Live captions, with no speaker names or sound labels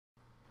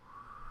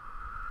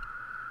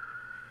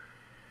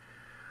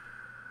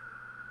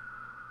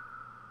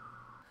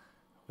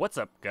What's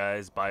up,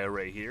 guys?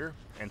 BioHRay here,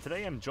 and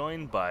today I'm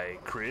joined by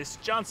Chris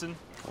Johnson.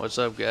 What's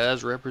up,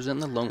 guys? Representing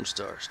the Lone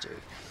Star State.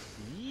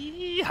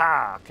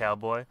 Yeehaw,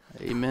 cowboy.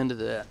 Amen to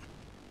that.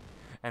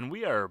 And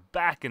we are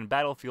back in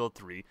Battlefield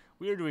 3.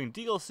 We are doing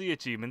DLC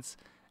achievements,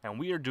 and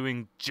we are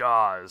doing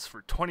Jaws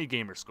for 20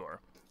 gamer score.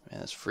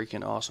 Man, that's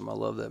freaking awesome. I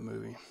love that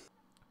movie.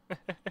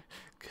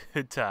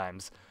 Good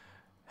times.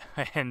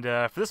 And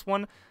for this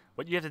one,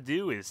 what you have to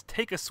do is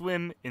take a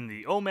swim in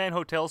the Oman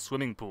Hotel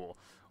swimming pool,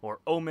 or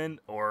Omen,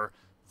 or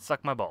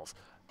suck my balls.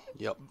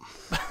 Yep.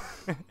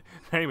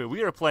 Anyway,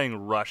 we are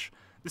playing Rush.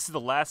 This is the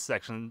last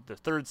section, the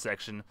third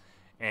section,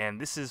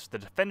 and this is the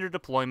defender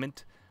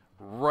deployment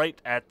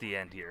right at the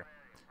end here.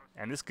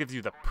 And this gives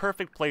you the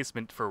perfect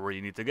placement for where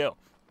you need to go.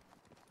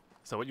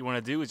 So what you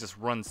want to do is just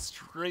run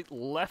straight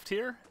left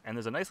here, and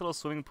there's a nice little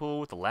swimming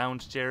pool with the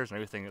lounge chairs and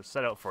everything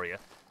set out for you.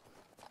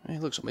 Hey,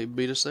 look, somebody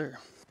beat us there.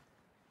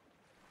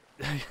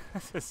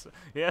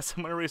 Yeah,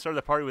 someone already started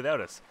the party without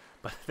us.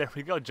 But there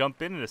we go,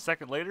 jump in, and a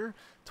second later,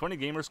 20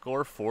 gamer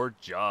score for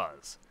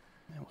Jaws.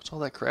 Man, what's all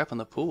that crap in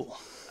the pool?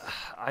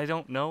 I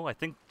don't know. I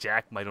think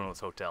Jack might own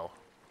this hotel.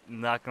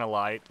 Not gonna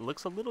lie, it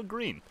looks a little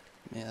green.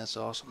 Yeah, that's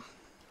awesome.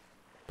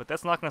 But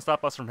that's not gonna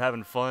stop us from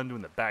having fun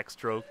doing the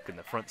backstroke and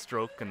the front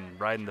stroke and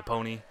riding the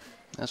pony.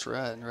 That's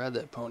right, ride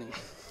that pony.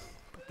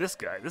 But this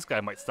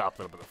guy might stop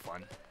a little bit of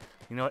fun.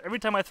 You know, every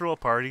time I throw a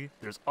party,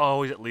 there's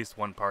always at least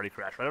one party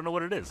crash. I don't know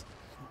what it is.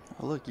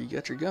 Oh, look, you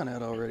got your gun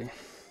out already.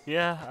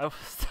 Yeah,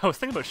 I was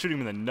thinking about shooting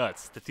him in the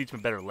nuts to teach him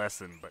a better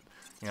lesson, but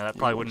you know that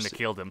probably wouldn't have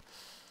killed him.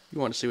 You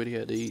want to see what he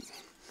had to eat.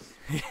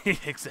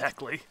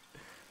 Exactly.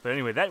 But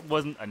anyway, that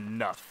wasn't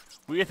enough.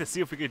 We had to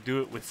see if we could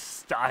do it with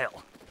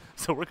style.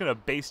 So we're gonna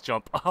base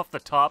jump off the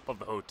top of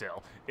the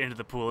hotel into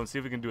the pool and see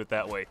if we can do it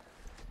that way.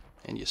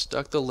 And you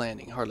stuck the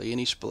landing, hardly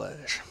any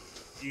splash.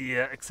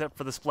 Yeah, except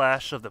for the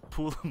splash of the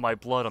pool of my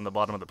blood on the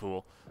bottom of the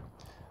pool.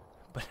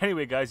 But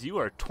anyway, guys, you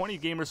are 20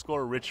 gamer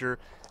score richer,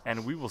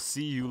 and we will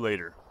see you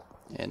later.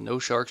 And no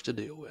sharks to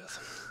deal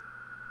with.